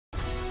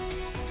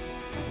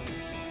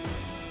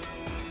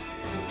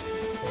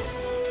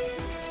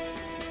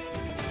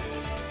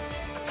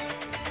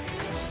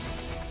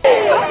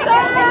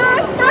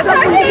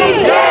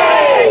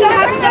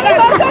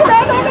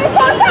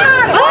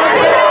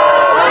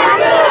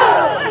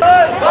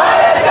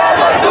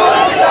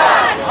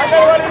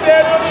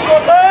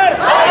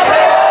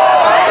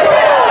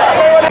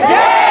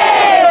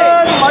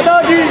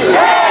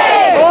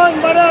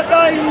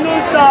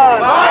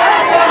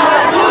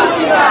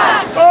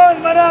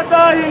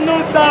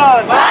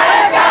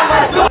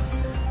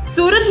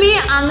सूरत में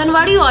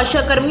आंगनवाड़ी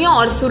आशा कर्मियों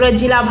और सूरत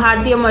जिला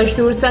भारतीय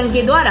मजदूर संघ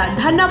के द्वारा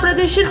धरना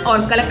प्रदर्शन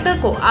और कलेक्टर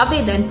को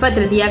आवेदन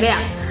पत्र दिया गया।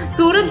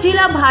 सूरत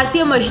जिला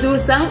भारतीय मजदूर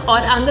संघ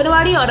और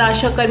आंगनवाड़ी और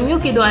आशा कर्मियों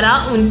के द्वारा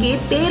उनके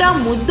 13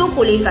 मुद्दों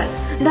को लेकर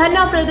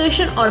धरना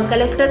प्रदर्शन और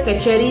कलेक्टर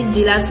कचहरी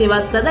जिला सेवा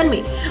सदन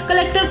में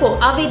कलेक्टर को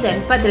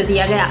आवेदन पत्र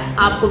दिया गया।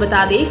 आपको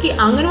बता दें कि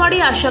आंगनवाड़ी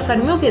आशा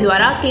कर्मियों के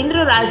द्वारा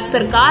केंद्र राज्य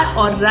सरकार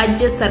और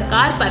राज्य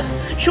सरकार पर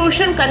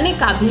शोषण करने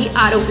का भी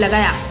आरोप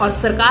लगाया और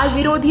सरकार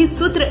विरोधी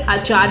सूत्र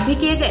आचार भी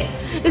किए गए।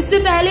 इससे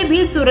पहले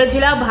भी सूरत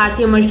जिला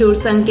भारतीय मजदूर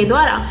संघ के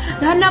द्वारा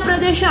धरना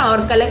प्रदर्शन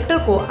और कलेक्टर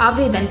को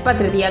आवेदन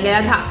पत्र दिया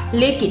गया था,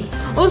 लेकिन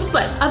उस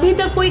पर अभी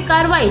तक कोई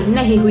कार्रवाई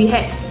नहीं हुई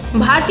है।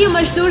 भारतीय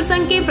मजदूर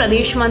संघ के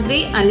प्रदेश मंत्री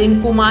अनिल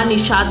कुमार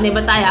निषाद ने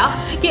बताया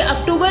कि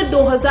अक्टूबर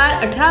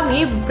 2018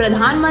 में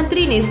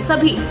प्रधानमंत्री ने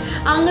सभी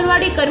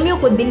आंगनवाड़ी कर्मियों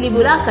को दिल्ली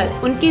बुलाकर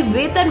उनके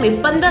वेतन में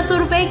 1500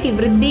 रुपए की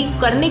वृद्धि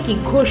करने की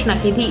घोषणा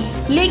की थी,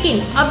 लेकिन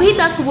अभी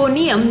तक वो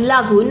नियम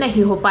लागू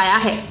नहीं हो पाया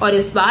है और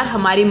इस बार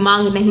हमारी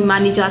मांग नहीं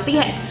मानी जाती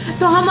है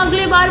तो हम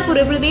अगले बार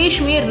पूरे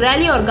प्रदेश में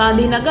रैली और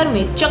गांधीनगर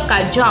में चक्का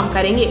जाम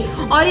करेंगे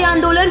और ये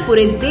आंदोलन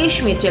पूरे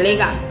देश में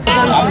चलेगा।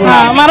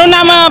 मारू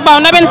नाम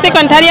भावनाबेन से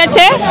कंठारिया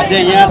छे।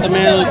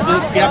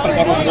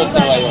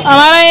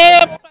 અમારા એ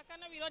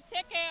પ્રકારનો વિરોધ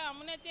છે કે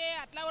અમને જે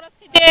આટલા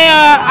વર્ષથી જે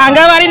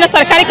આંગણવાડીના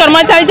સરકારી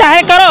કર્મચારી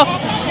જાહેર કરો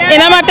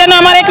એના માટેનો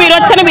અમારો એક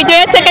વિરોધ છે ને બીજો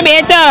એ છે કે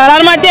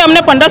 2018માં જે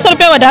અમને 1500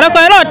 રૂપિયા વધારો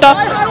કર્યો હતો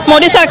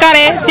મોદી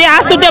સરકારે જે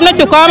આજ સુધી અમને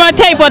ચૂકવવામાં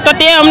નથી આપ્યો તો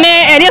તે અમને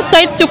એરિયસ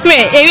સહિત ચૂકવે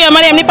એવી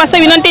અમારી એમની પાસે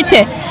વિનંતી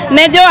છે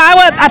ને જો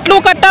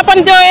આટલું કરતાં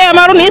પણ જો એ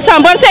અમારું નહીં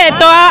સાંભળશે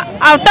તો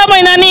આવતા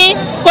મહિનાની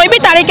કોઈ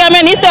બી તારીખે અમે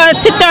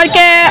નિશ્ચિત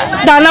તારીખે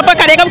ધરણા પર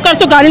કાર્યક્રમ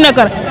કરશું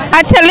ગાંધીનગર।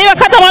 આ છેલ્લી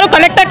વખત અમારું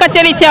કલેક્ટર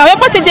કચેરી છે, હવે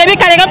પછી જે બી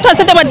કાર્યક્રમ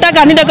થશે તે બધા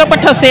ગાંધીનગર પર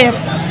થશે।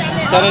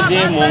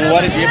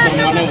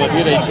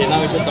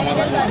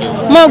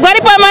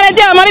 મોંઘવારી પ્રમાણે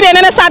જે અમારી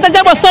બહેનોને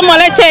 7200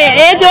 મળે છે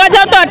એ જોવા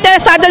જાવ તો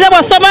અત્યારે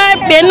 7200માં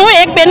બેનનું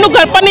એક બેનનું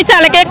ઘર પર નહીં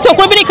ચાલે કે એક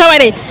છોકરું બી નહીં ખવાય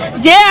રહી।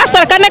 જે આ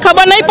સરકારને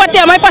ખબર નહીં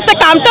પડતી અમારી પાસે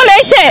કામ તો લે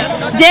છે,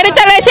 જે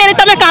રીતે લે છે એ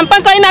રીતે અમે કામ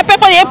પણ કરીને આપીએ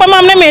પણ એ પણ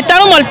અમને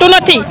મહેતાણું મળતું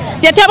નથી।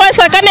 જેથી અમારી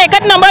સરકારને એક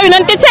જ નંબર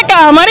વિનંતી છે કે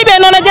અમારી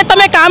બહેનોને જે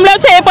તમે કામ લો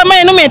છો એ પણ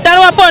એનું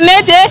મહેતાણું આપો અને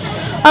જે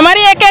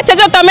અમારી એક છે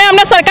જો તમે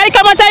અમને સરકારી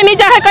કર્મચારી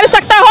નહીં જાહેર કરી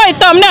શકતા હોય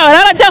તો અમને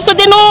 18,000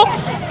 સુધીનું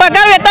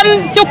પગાર વેતન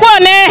ચૂકવો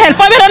અને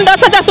હેલ્પર વેતન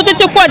 10,000 સુધી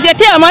ચૂકવો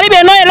જેથી અમારી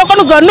બહેનો એ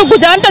લોકોનું ઘરનું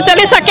ગુજારણ તો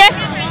ચલી શકે।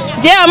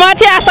 જે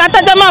અમારાથી આ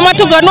 7,000માં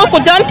અમારું ઘરનું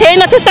ગુજારણ થઈ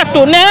નથી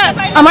શકતું ને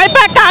અમારી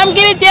પાસે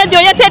કામગીરી જે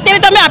જોઈએ છે તે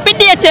તમે આપી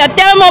દઈએ છીએ।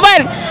 અત્યારે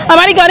મોબાઈલ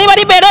અમારી ઘણી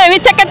બધી બહેનો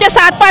એવી છે કે જે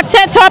 7 પાસ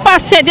છે 6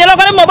 પાસ છે જે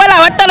લોકોને મોબાઈલ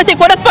આવડતા નથી,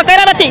 કોર્સ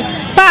પકડ્યા નથી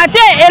પણ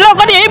આજે એ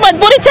લોકોની એવી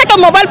મજબૂરી છે કે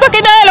મોબાઈલ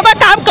પકડીને એ લોકોએ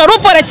કામ કરવું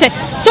પડે છે।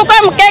 શું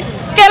કામ કે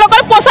એ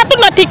લોકોને પોસાતું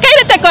નથી, કઈ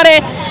રીતે કરે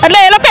એટલે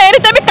એ લોકો એ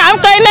રીતે બી કામ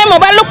કરીને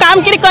મોબાઈલનું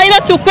કામગીરી કરીને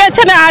ચૂકવે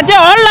છે ને આજે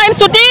ઓનલાઈન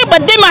સુધી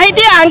બધી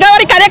માહિતી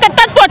આંગણવાડી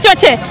કાર્યકર્તા જ પહોંચે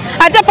છે।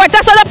 આજે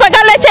 50,000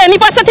 પગાર લે છે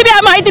એની પાસેથી બી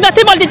આ માહિતી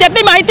નથી મળતી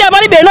જેટલી માહિતી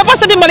અમારી બહેનો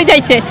પાસેથી મળી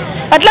જાય છે।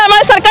 એટલે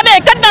અમારી સરકારને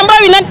એક જ નમ્ર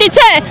વિનંતી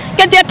છે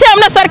કે જેથી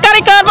અમને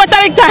સરકારી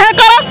કર્મચારી જાહેર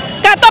કરો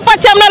કાં તો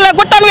પછી અમને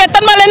લઘુત્તમ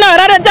વેતનમાં લઈને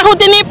 18,000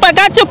 સુધીની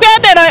પગાર ચૂકવે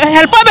અને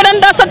હેલ્પર વેતન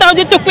 10,000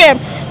 સુધી ચૂકવે।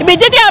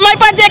 બીજી જે અમારી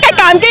પાસે જે કંઈ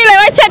કામગીરી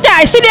લેવાય છે તે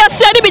ICDS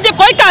છે અને બીજી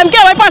કોઈ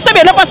કામગીરી અમારી પાસે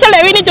બહેનો પાસે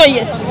લેવી નહીં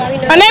જોઈએ।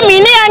 અને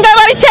મિની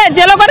આંગણવાડી છે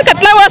જે લોકોને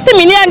કેટલા વર્ષથી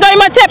મિની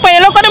આંગણવાડીમાં છે પણ એ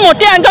લોકોને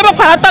મોટી આંગણવાડીમાં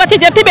ફાળવતા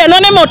નથી જેથી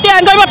બહેનોને મોટી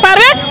આંગણવાડીમાં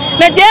ફાળવે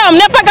ને જે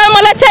અમને પગાર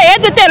મળે છે એ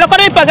જ રીતે એ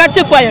લોકોને પગાર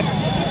ચૂકવાય।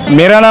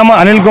 मेरा नाम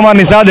अनिल कुमार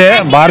निषाद है।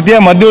 भारतीय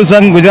मजदूर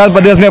संघ गुजरात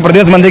प्रदेश में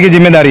प्रदेश मंत्री की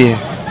जिम्मेदारी है।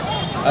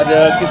 आज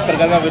किस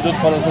प्रकार का विरोध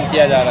प्रदर्शन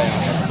किया जा रहा है?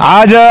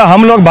 आज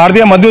हम लोग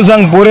भारतीय मजदूर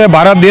संघ पूरे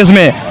भारत देश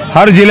में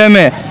हर जिले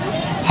में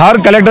हर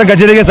कलेक्टर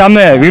कचहरी के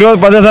सामने विरोध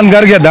प्रदर्शन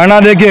करके धरना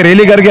देके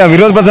रैली करके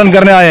विरोध प्रदर्शन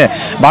करने आए हैं।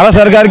 भारत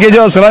सरकार की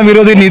जो श्रम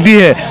विरोधी नीति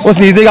है उस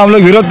नीति का हम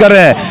लोग विरोध कर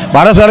रहे हैं।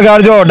 भारत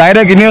सरकार जो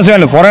direct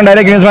investment foreign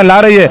direct investment ला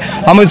रही है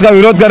हम इसका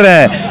विरोध कर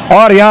रहे हैं।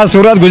 और यहाँ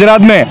सूरत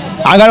गुजरात में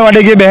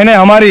आंगनवाड़ी की बहनें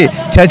हमारी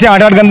 6-6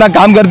 8-8 घंटा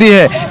काम करती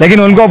है लेकिन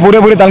उनको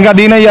पूरी तनख्वाह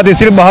दी नहीं जाती,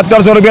 सिर्फ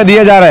 7200 रुपये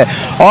दिए जा रहे हैं।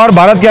 और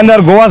भारत के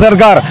अंदर गोवा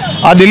सरकार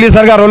और दिल्ली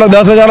सरकार वो लोग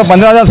 10,000 और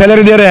 15,000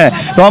 सैलरी दे रहे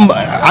हैं। तो हम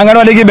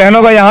आंगनवाड़ी की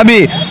बहनों को यहाँ भी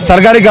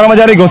सरकारी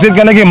कर्मचारी घोषित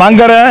करने की मांग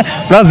कर रहे हैं।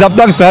 प्लस जब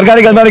तक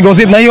सरकारी कर्मचारी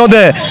घोषित नहीं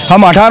होते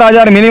हम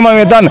 18,000 मिनिमम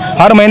वेतन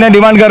हर महीने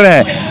डिमांड कर रहे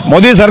हैं।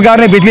 मोदी सरकार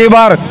ने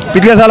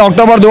पिछले साल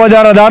अक्टूबर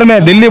 2018 में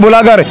दिल्ली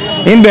बुलाकर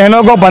इन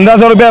बहनों को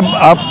 1500 रुपये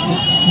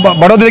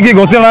बढ़ोतरी की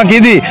घोषणा की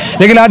थी,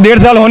 लेकिन आज 1.5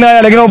 साल होने आया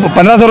लेकिन वो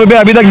 1500 रुपये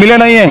अभी तक मिले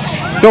नहीं हैं।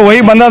 तो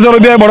वही 1500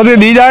 रुपये बढ़ोतरी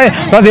दी जाए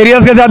प्लस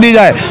एरियस के साथ दी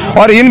जाए।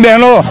 और इन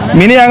बहनों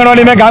मिनी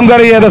आंगनवाड़ी में काम कर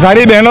रही है तो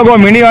सारी बहनों को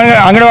मिनी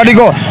आंगनवाड़ी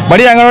को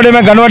बड़ी आंगनवाड़ी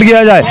में कन्वर्ट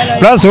किया जाए।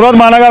 प्लस सूरत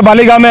महानगर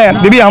पालिका में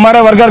भी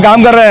हमारे वर्कर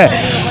काम कर रहे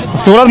हैं।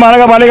 सूरत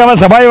महानगर पालिका में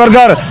सफाई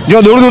वर्कर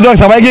जो दूर दूर तक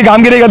सफाई की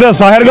कामगिरी करते हैं,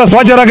 शहर को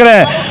स्वच्छ रख रहे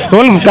हैं। तो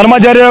उन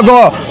कर्मचारियों को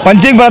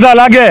पंचिंग प्रथा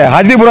लाके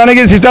हाजिरी पुराने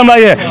की सिस्टम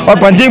लाई है और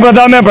पंचिंग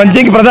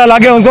प्रथा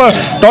लाके उनको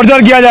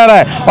टॉर्चर किया जा रहा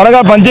है। और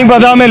अगर पंचिंग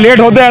प्रथा में लेट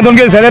होते हैं तो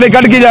उनकी सैलरी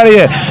कट की जा रही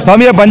है। तो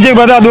हम ये पंचिंग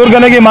प्रथा दूर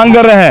करने की मांग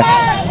कर रहे हैं।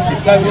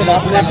 इसका विरोध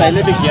आपने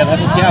पहले भी किया था,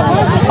 तो क्या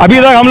हुआ? अभी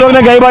तक हम लोग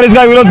ने कई बार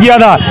इसका विरोध किया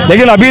था,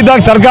 लेकिन अभी तक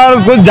सरकार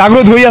कुछ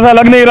जागरूक हुई ऐसा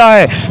लग नहीं रहा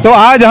है। तो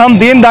आज हम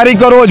 3 तारीख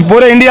को रोज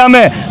पूरे इंडिया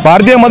में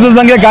भारतीय मजदूर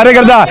संघ के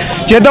कार्यकर्ता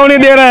चेतावनी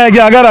दे रहे हैं कि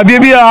अगर अभी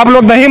भी आप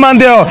लोग नहीं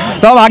मानते हो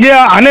तो हम आगे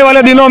आने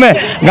वाले दिनों में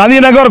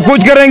गांधीनगर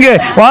कूच करेंगे,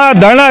 वहाँ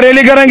धरना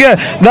रैली करेंगे।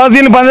 10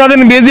 दिन 15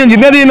 दिन 20 दिन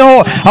जितने दिन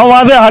हो हम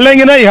वहाँ से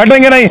हलेंगे नहीं,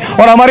 हटेंगे नहीं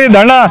और हमारी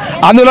धरना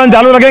आंदोलन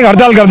चालू रखेंगे,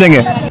 हड़ताल कर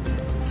देंगे।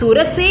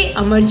 सूरत से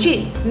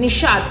अमरजीत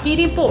निषाद की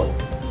रिपोर्ट।